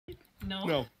No.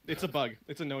 No, it's a bug.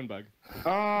 It's a known bug.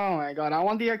 Oh my god, I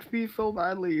want the XP so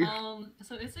badly.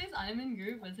 So it says I'm in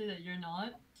group, but it says that you're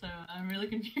not. So I'm really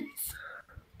confused.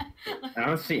 I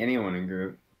don't see anyone in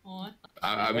group. What?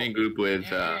 I'm in group with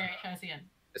Try this again.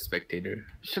 a spectator.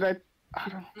 Should I? I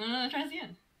don't... No, try this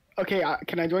again. Okay,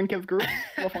 can I join Kev's group?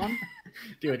 Lafon?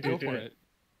 Do it. Go for it.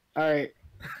 Alright.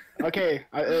 Okay,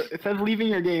 it says leaving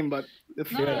your game, but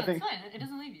it's, No, I think... it's fine. It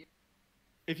doesn't leave you.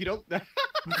 If you don't. God,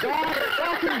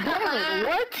 fucking God,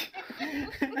 what?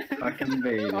 Fucking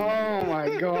baby. Oh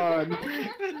my god.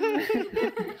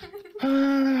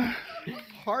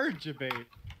 Hard debate.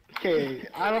 Okay,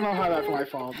 I don't know how that's my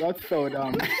fault. That's so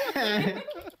dumb.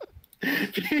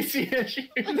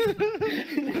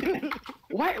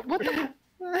 Why? What the?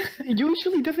 It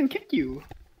usually doesn't kick you.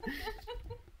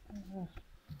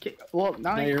 Okay, well,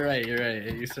 now No, you're right.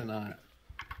 It used to not.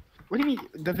 What do you mean?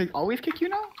 Does it always kick you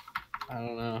now? I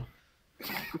don't know.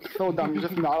 It's so dumb. You're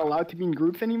just not allowed to be in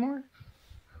groups anymore?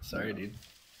 Sorry, dude.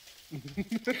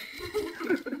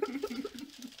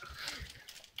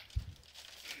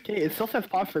 Okay, it still says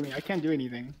pause for me. I can't do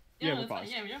anything. Yeah, that's we're fine.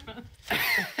 paused.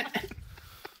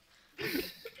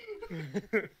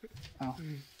 Yeah. Oh.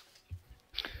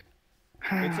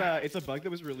 It's a bug that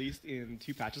was released in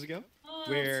 2 patches ago, Oh,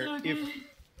 where so good.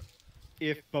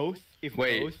 if both Is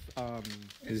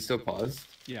it still paused?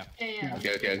 yeah. Yeah.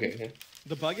 Okay.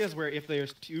 The bug is where if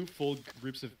there's 2 full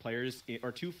groups of players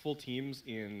or 2 full teams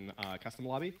in custom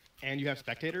lobby and you have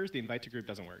spectators, the invite to group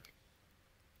doesn't work.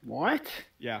 What?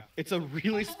 Yeah, it's a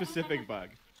really specific bug.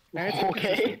 And it's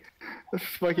Okay. This is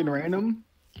fucking random.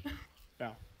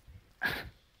 Yeah.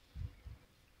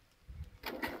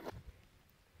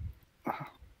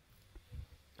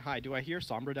 Hi, do I hear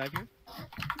Sombra dive here?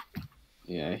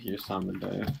 Yeah, I hear Samba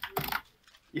dive.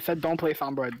 You said don't play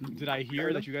Sombra. Did I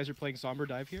hear that you guys are playing Sombra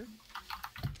dive here?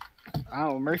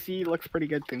 Oh, Mercy looks pretty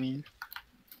good to me.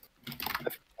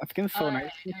 That skin's so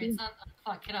nice. Alright, it's not.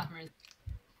 Fuck, get off, Mercy.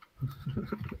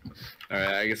 Alright,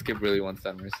 I guess Skip really wants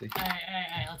that mercy.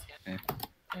 Alright, let's go. Yeah.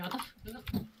 Wait, what the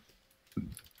f?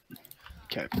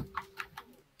 Okay.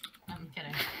 I'm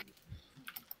kidding.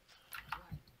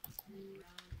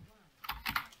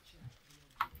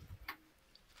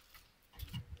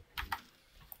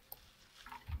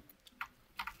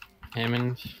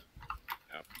 Hammond.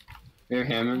 Here,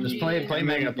 Hammond. Just play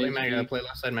Mega. Play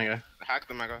left side Mega. Hack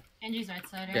the Mega. Angie's right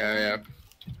side. Right? Yeah.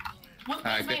 What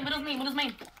Alright, is main? What is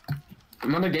main?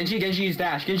 I'm on the Genji. Genji use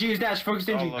dash. Focus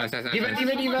Genji. Oh, Nice. Diva.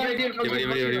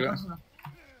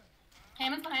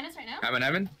 Hammond's behind us right now.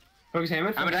 Hammond. Focus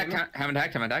Hammond. Hammond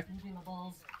hack. Between the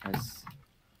balls. Nice.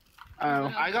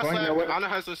 Oh. I got Going slept. away. Anna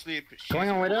has to sleep. Going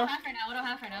on Widow. Widow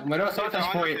half right now. Widow saw touch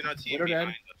point. Widow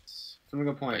dead. Someone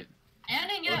go point. And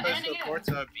didn't get it. Widow supports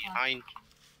are behind.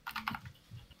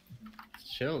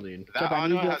 Chill, dude. That Step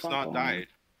on Anna you, has Step not on. died.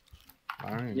 I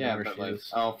don't even Yeah, know where but she like,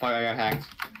 is. oh fuck, I got hacked.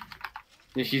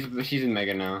 Yeah, she's in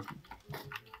Mega now.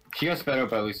 She got sped up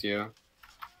by Lucio.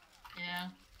 Yeah.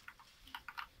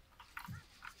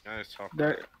 Yeah, it's tough.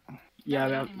 There. Yeah,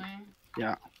 that. Anyway.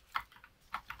 Yeah.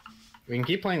 We can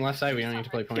keep playing left side. We don't need to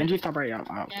play point. Genji, stop right out.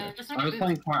 Oh, Yeah, okay. just I'm just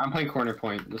playing. I'm playing corner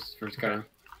point. This is first guy.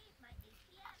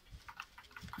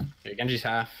 Okay, Genji's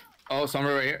half. Oh,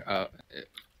 Sombra right here.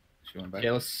 She went back.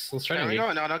 Okay, let's try Can to we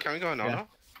engage. go? No. Can we go? No. Yeah.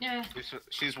 Yeah.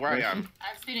 She's where I am. I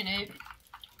have student 8.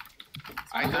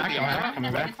 I know the Hack,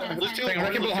 coming back. Lucio,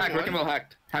 Wrecking ball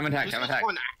hacked. Hammond hacked.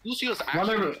 Lucio's One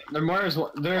actually. there more is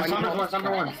one. There's Summer's one.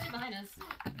 Summer one. Behind us.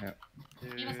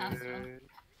 Give us half still.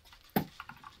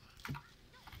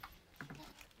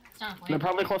 It's not a They're blade.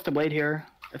 probably close to Blade here.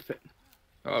 If it...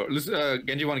 Oh,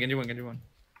 Genji one.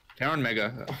 Terran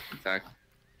Mega attack.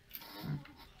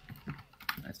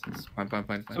 Nice. Point.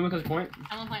 Someone touch point.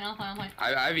 I'm on point.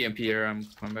 I have EMP here. I'm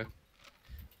coming back.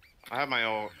 I have my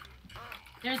ult.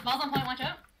 There's balls on point, watch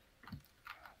out.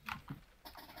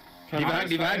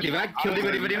 Divac. Kill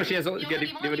Diva. She has ult. Get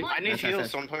Diva. I need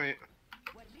heals on point.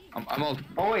 I'm ult.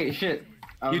 Oh wait, shit.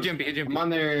 You jump. I'm on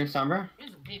there, Sombra.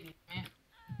 Here's a baby, man.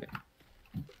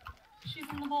 She's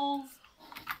in the balls.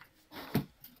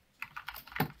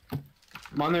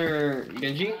 I'm on there,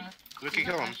 Genji. We can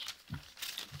kill him.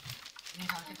 Can you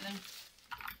talk to them?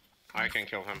 I can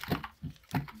kill him.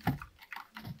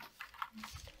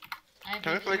 I have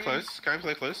Can we play victory. close? Can we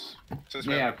play close? Since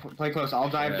we Yeah, have- play close. I'll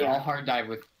dive. Yeah. I'll hard dive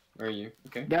with. Where are you?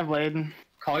 Okay. They have Blade.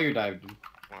 Call your dive. Dude.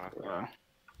 Wow.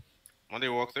 When they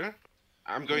walk through,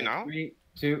 I'm going now. 3,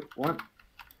 2, 1.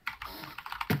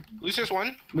 Lucio's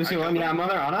one. Lucio one. Yeah, I'm on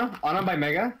there. Anna. Anna by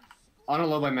Mega. Anna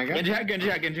low by Mega. Genji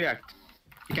hack.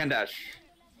 He can dash.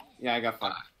 Yeah, I got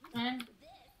 5. And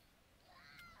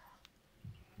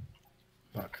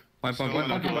Fuck. Point. So,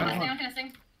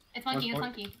 casting. It's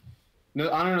monkey. No,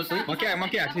 Ana no sleep. Monkey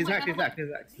hack. He's hacked.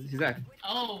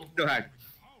 Oh. Still hacked.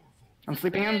 I'm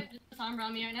sleeping in. Sombra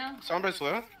on me right now. Sombra's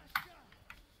low.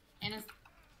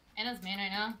 Anna's main right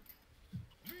now.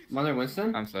 Mother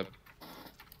Winston. I'm sub.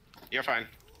 You're fine.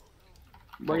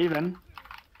 We're even.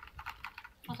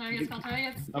 Call targets.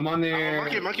 I'm on there.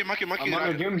 Monkey. I'm on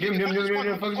there. Doom.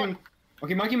 Focus Doom.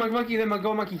 Okay, monkey. Then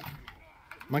go monkey.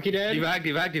 Monkey dead.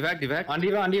 Diva. On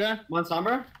Diva. I'm on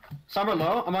Sombra. Sombra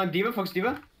low. I'm on Diva. Focus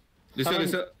Diva. Lucio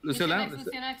down. Lucio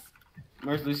next.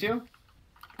 Where's Lucio?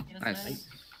 Nice.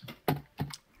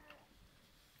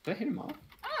 Did I hit him off?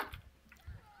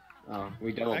 Oh,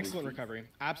 we doubled. Excellent recovery.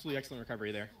 Absolutely excellent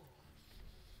recovery there.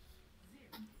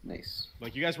 Nice.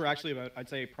 Like, you guys were actually about, I'd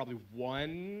say, probably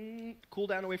one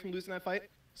cooldown away from losing that fight.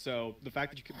 So the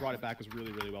fact that you brought it back was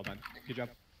really, really well done. Good job.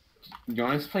 You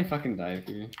want us to play fucking dive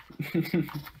here?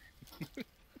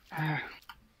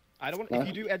 I don't want. If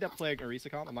you do end up playing Orisa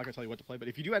comp, I'm not gonna tell you what to play. But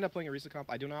if you do end up playing Orisa comp,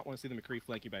 I do not want to see the McCree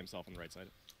flank you by himself on the right side.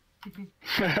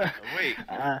 Wait.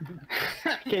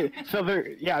 Okay, so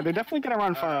they're definitely gonna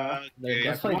run far. Okay.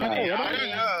 Let's play I dive. don't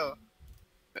know.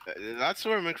 That's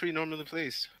where McCree normally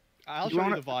plays. I'll You show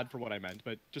wanna- you the VOD for what I meant,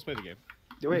 but just play the game.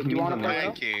 Wait, do you want to play?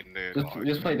 Flanking, dude.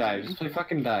 Just play dive. Just play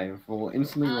fucking dive. We'll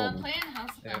instantly roll them. Play in house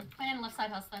then. Yeah. Play in left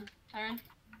side house then. Tyron.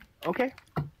 Okay.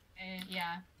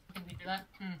 Yeah. I think we do that.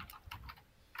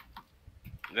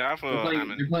 Yeah, for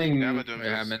You're playing. Yeah, but doing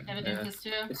Yeah, this. man. Evan does this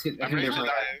too. I I'm think ready they're to playing.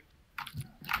 die.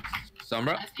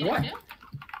 Sombra. I see What? it too.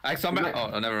 Sombra.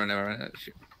 Oh, never mind.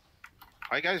 Shoot.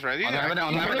 Are you guys ready? On heaven,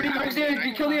 on heaven. Kill the Honest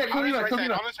right kill side,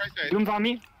 the. honest right side. Doom's on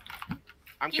me.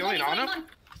 I'm He's killing on, he's Ana. on.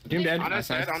 Doom dead. Honest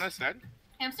Nice. dead, honest dead.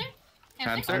 Hamster?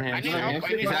 Hamster. I need Hamster. help. I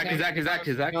need help. He's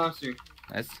hacked. Monster.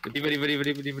 Nice. You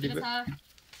just Diva. have.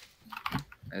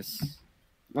 Nice.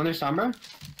 Mother Sombra?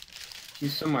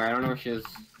 She's somewhere. I don't know where she is.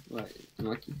 What?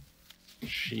 Lucky.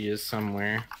 She is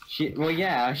somewhere. Well,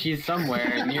 yeah, she's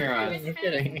somewhere near us. I'm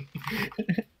kidding.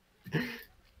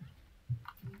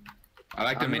 I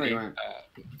like the I'm mini. really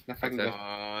That fucking That's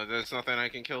guy. There's nothing I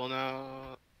can kill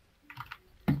now.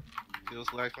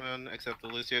 Feels like one except the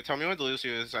Lucio. Tell me when the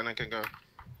Lucio is and I can go.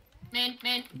 Main.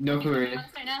 No clue where it is.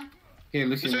 Honest right now. Okay,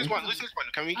 Lucian. Lucio's one.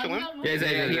 Can we kill him?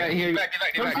 Yeah, Here. Back.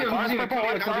 I'm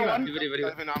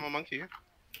a monkey.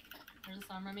 There's a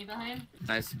Sombra me behind.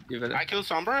 Nice. I killed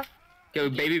Sombra. Go,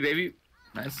 baby.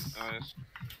 Nice. Nice.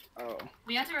 Oh.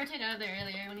 We had to rotate out of there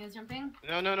earlier when he was jumping.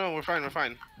 No, we're fine.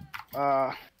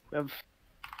 We have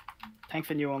tanks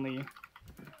and you only.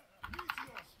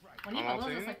 When he I'm bubbles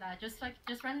ulting. us like that,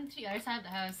 just run to the other side of the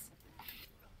house.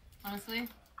 Honestly.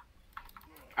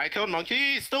 I killed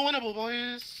monkey. Still winnable,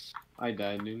 boys. I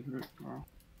died, dude.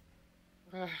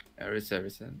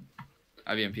 Everything.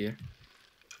 IVMP here.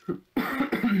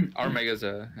 Our Mega's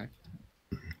hacked.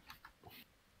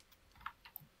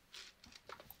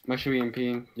 What should we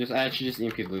EMP? Just actually just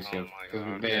EMP Lucio. Oh my 'Cause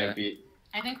God. they Yeah. beat.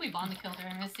 I think we bombed the kill there.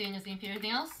 I'm seeing just EMP.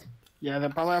 Anything else? Yeah, they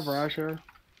probably have Barrage here.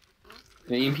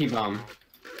 The EMP bomb.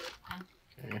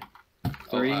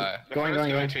 Three. Oh, The Going. first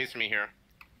guy chased me here.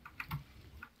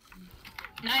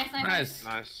 Nice.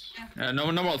 Nice.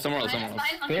 No more else.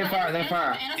 They're far.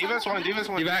 Diva's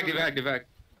one. Divac.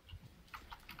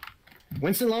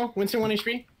 Winston low. Winston 1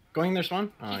 HP. Going their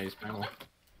spawn. Oh, he's panel.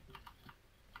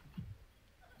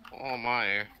 Oh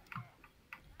my.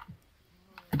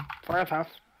 Far half.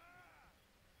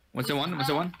 Winston one. It's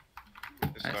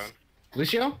Nice. done.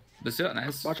 Lucio. Lucio,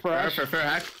 nice. Watch barrage. Fair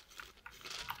hack.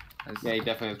 Nice. Yeah, he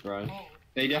definitely has barrage.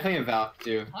 They definitely have Valk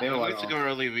too. They have a We lot need to of. go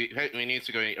early. We need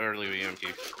to go early with EMP.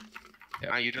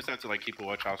 Yeah. You just have to like keep a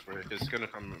watch out for it. It's gonna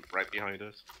come right behind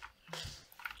us.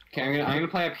 Okay, I'm gonna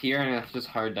play up here and just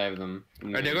hard dive them.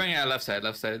 Alright, they're going left side.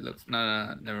 Looks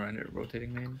no, never mind. They're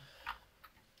rotating main.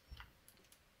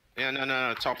 Yeah,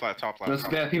 no. Top left.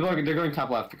 They're going top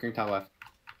left. They're going top left.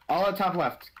 All at top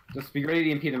left. Just be ready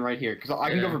to EMP them right here, cause I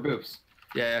can go Yeah. for boops.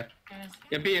 Yeah.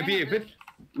 MP.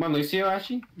 Come on, Lucio,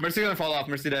 actually. Mercy gonna fall off.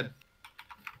 Mercy dead.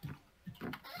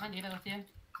 I'm Diva with you.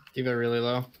 Diva really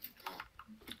low.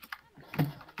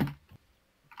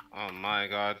 Oh my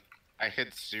god. I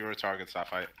hit 0 targets that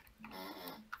fight.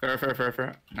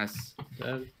 Fair. Nice.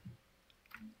 Dead.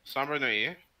 Sombra no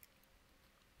E.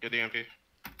 Good EMP. Yeah,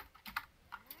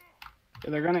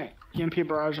 they're gonna EMP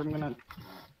Barrage. I'm gonna.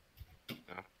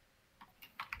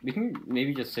 We can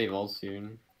maybe just save all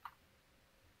soon.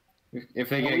 If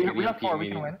they get We, good we have EMP, four. We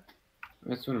maybe. can win.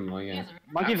 Let's win them all, yeah.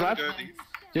 Monkeys I'm left. good.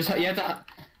 Just you have to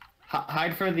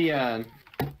hide for the.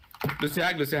 Lucio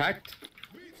hacked.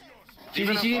 She's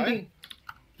Even a EMP.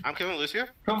 I'm killing Lucio.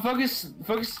 Come focus.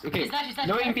 Okay. She's dead.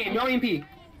 No EMP. No EMP.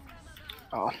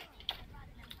 Oh,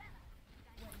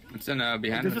 It's in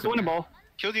behind. this is winnable.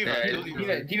 Kill Diva. Yeah, Kill Diva,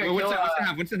 Diva. Diva, Winston, kill, Winston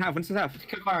half, Winston half, Winston half.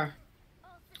 kill fire.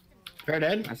 Fair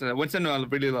dead. I said Winston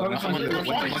really low. Focus Monkey, on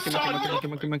monkey,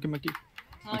 Winston. monkey.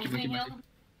 Oh, he's being healed.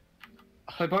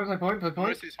 Play point, play point, play point.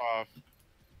 Mercy's off.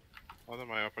 Other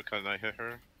my uppercut and I hit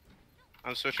her.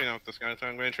 I'm switching out this guy, so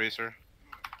I'm going to Tracer.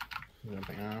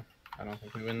 I don't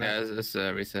think we win Yeah, that. it's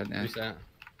reset. Yeah. Reset.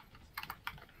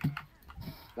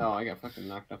 Oh, I got fucking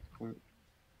knocked off the point.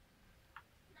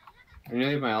 Are you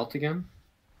gonna leave my ult again?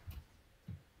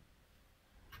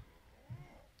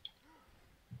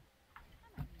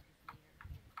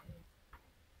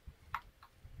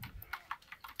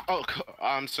 Oh,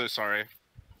 I'm so sorry.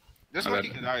 This My monkey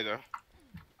bad. can die though.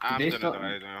 I'm They gonna still-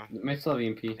 die though. Might still have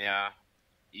EMP. Yeah.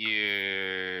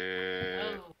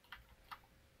 Yeah. Oh.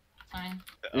 Fine.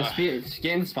 It's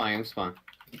getting spine, I'm spine.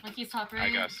 Monkey's top right. I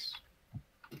guess.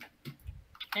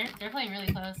 They're playing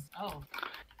really close. Oh.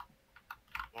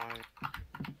 Why?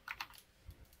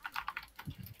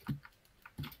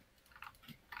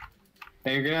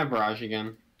 Hey, you're gonna have barrage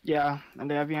again. Yeah, and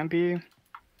they have EMP.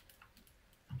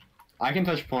 I can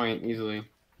touch point easily.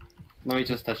 Let me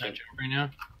just touch Right it. now.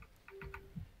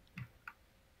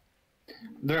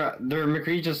 They're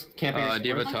McCree just camping. us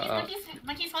Diva forward. top.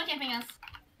 Monkey's wall camping us.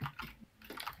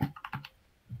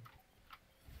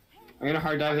 I'm gonna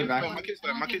hard dive their back. Monkey's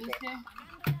there. Monkey's there.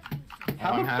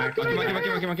 How the fuck did I-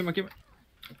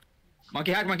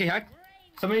 Monkey hack.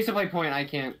 Somebody needs to play point. I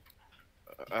can't.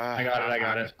 I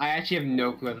got it. I actually have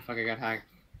no clue how the fuck I got hacked.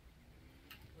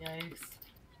 Yikes.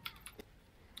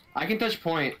 I can touch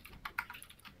point.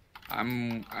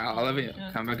 I'll have it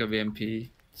come back a VMP.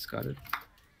 It's got it.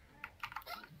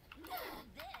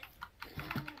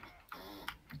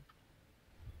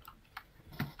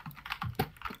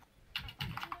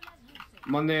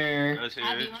 I'm on there. That's it.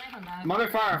 Abby, when I come back. Mother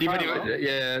fire. Diva, Fire, Diva,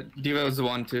 yeah, Diva was the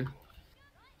one too.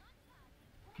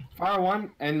 fire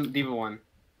one and Diva one.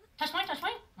 Touch point, touch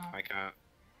point. Oh. I can't.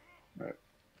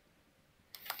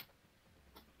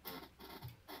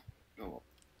 Oh.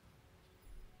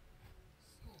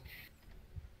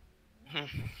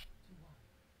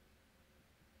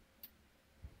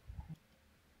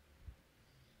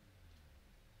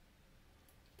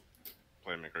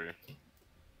 Play McCree.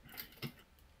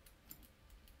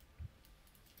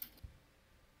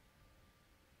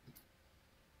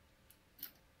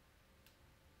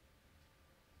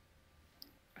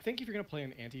 I think if you're gonna play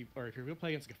an anti, or if you're gonna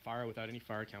play against Gafara without any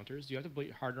fire counters, you have to play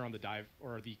harder on the dive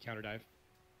or the counter dive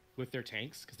with their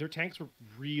tanks, because their tanks were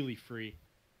really free.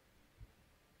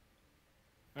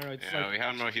 I don't know. It's Yeah, like we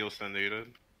had more heals than they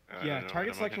did. yeah,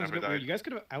 target the selection was monkey a bit never weird. died. You guys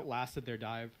could have outlasted their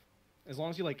dive, as long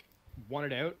as you like won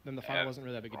it out. Then the fire Yeah. wasn't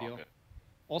really that big a deal. Okay.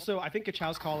 Also, I think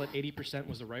Kachow's call at 80%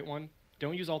 was the right one.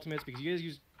 Don't use ultimates because you guys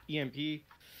use EMP.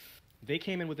 They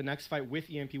came in with the next fight with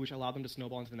EMP, which allowed them to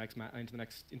snowball into the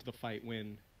into the fight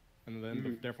win, and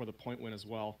then therefore the point win as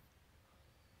well.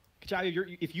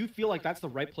 Kachow, if you feel like that's the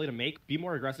right play to make, be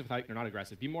more aggressive. You're not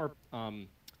aggressive. Be more what's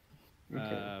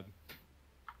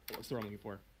the word I'm looking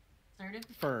for? Assertive.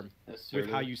 Firm with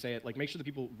how you say it. Like, make sure that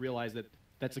people realize that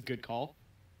that's a good call.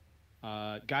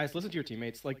 Guys, listen to your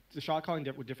teammates. Like, the shot calling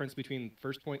difference between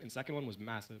first point and second one was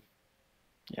massive.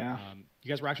 Yeah. You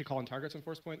guys were actually calling targets on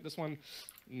first point. This one,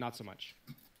 not so much.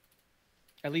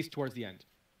 At least towards the end.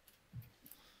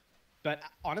 But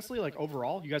honestly, like,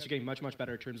 overall, you guys are getting much, much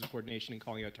better in terms of coordination and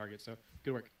calling out targets. So,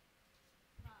 good work.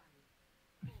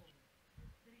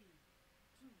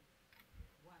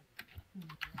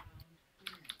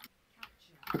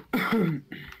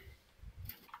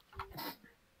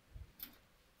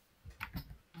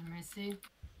 Mercy.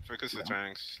 Focus the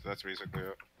tanks. That's basically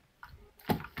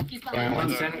it. He's Going behind.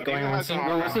 Winston, going Winston.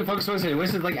 No, Winston, focus Winston.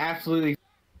 Winston's like absolutely.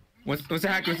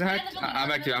 Winston hack.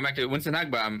 I'm active. Winston hack,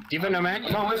 but I'm Diva no mag.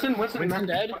 Come on, Winston, Winston man.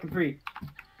 dead. Fucking free.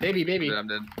 Baby. I'm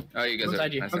dead. Oh, you guys are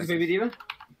Inside you. nice, Focus, nice, baby Diva.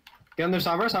 Get on there,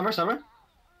 Sombra.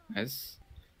 nice,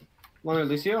 Come on there,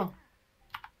 Lucio.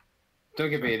 Don't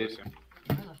get baited.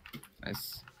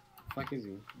 nice. Fuck is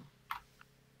he?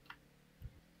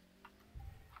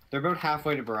 They're about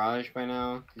halfway to barrage by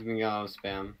now. He's gonna get a lot of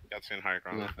spam. Gets in high in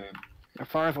ground. that fight. They're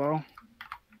far as low.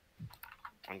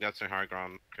 I'm getting high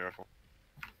ground. Careful.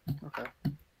 Okay.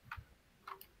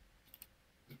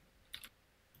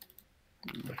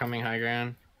 They're coming high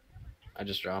ground. I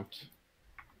just dropped.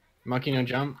 Monkey no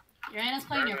jump. Uranus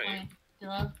playing your Alright. point.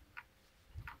 Dilla.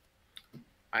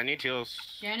 I need heals.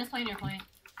 Uranus playing your point.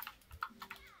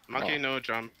 Monkey, no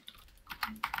jump.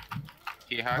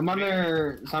 He hacked I'm on me.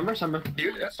 there, Sombra.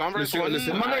 Sombra's Lucio, one.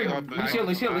 Lucio. I'm on there, I got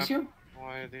Lucio.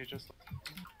 Why are they just?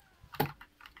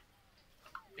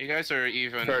 You guys are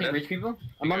even. Fair. Can't reach people.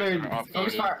 I'm on You guys there. are off.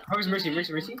 Focus fire. Focus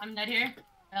Mercy. I'm dead here.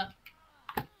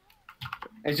 Yep.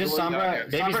 It's just Well, Sombra.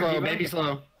 Baby Sombra slow, Diva, baby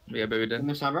slow. Yeah, baby And did.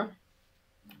 there's Sombra.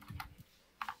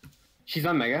 She's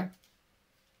on Mega.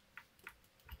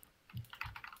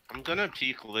 I'm gonna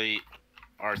peek late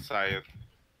our side.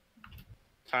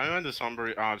 Tell me when the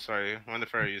Sombra. Oh, I'm sorry. When the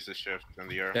Fairy uses shift in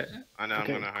the air. Yeah. I know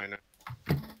Okay. I'm gonna hide it.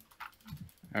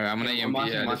 Alright, I'm gonna Okay, EMP I'm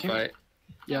this watching. fight.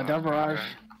 Yeah, Dev Barrage. Okay.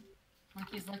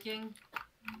 Monkey's looking.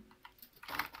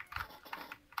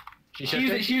 She She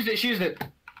used it. shifted. She used it. She used it.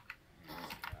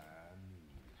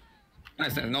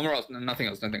 Nice, no more else, nothing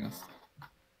else, nothing else.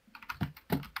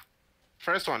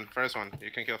 First one.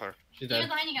 You can kill her. She's Steven's dead.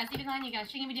 behind you guys. Steven's behind you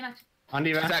guys. She can be dematched. On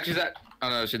D.Va. She's at. Oh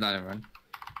no, she's not even.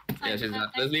 Yeah, she's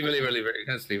not. Let's leave her. You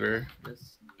can just leave her.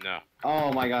 Yes. No.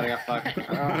 Oh my god, I got fucked.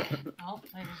 Oh,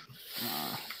 later.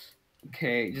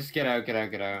 Okay, just get out. I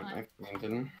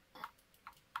didn't.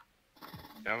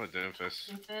 Yeah, I'm a Doomfist.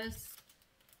 Doofus.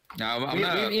 No, I'm We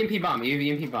not. have EMP bomb.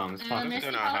 You have EMP bomb. It's fine. Mercy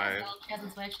gonna follows hide. out. She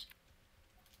hasn't switched.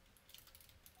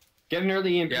 Get an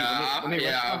early EMP. Yeah, When they rush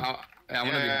yeah, down. I'm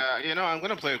gonna Yeah, you know, I'm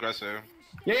gonna play aggressive.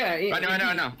 Yeah. I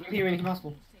know. EMP when it's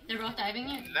possible. They're both diving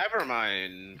you. Never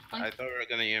mind. I thought we were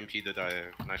gonna EMP the dive.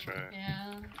 Nice try.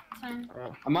 Yeah. It's fine.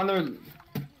 I'm on their.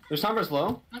 Their Sombra's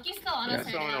low. Monkey's still on Yeah. us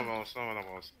right now. Someone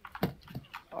almost.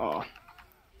 Oh.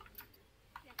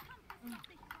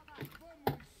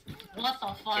 What the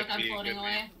fuck? I'm floating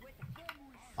away.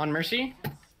 On Mercy.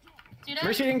 Do that?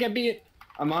 Mercy didn't get beat.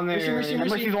 I'm on their.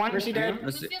 Mercy's one. Mercy dead.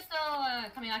 Lucia's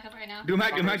still coming back up right now. Doom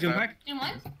hack. Doom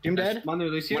what? Doom dead. I'm on their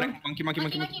Lucio. Monkey Monkey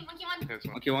one. Here's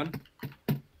one. Monkey one.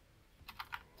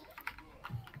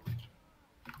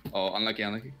 Oh, unlucky.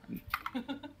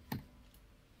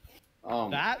 Oh.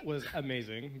 That was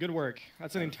amazing. Good work.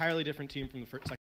 That's an entirely different team from the first.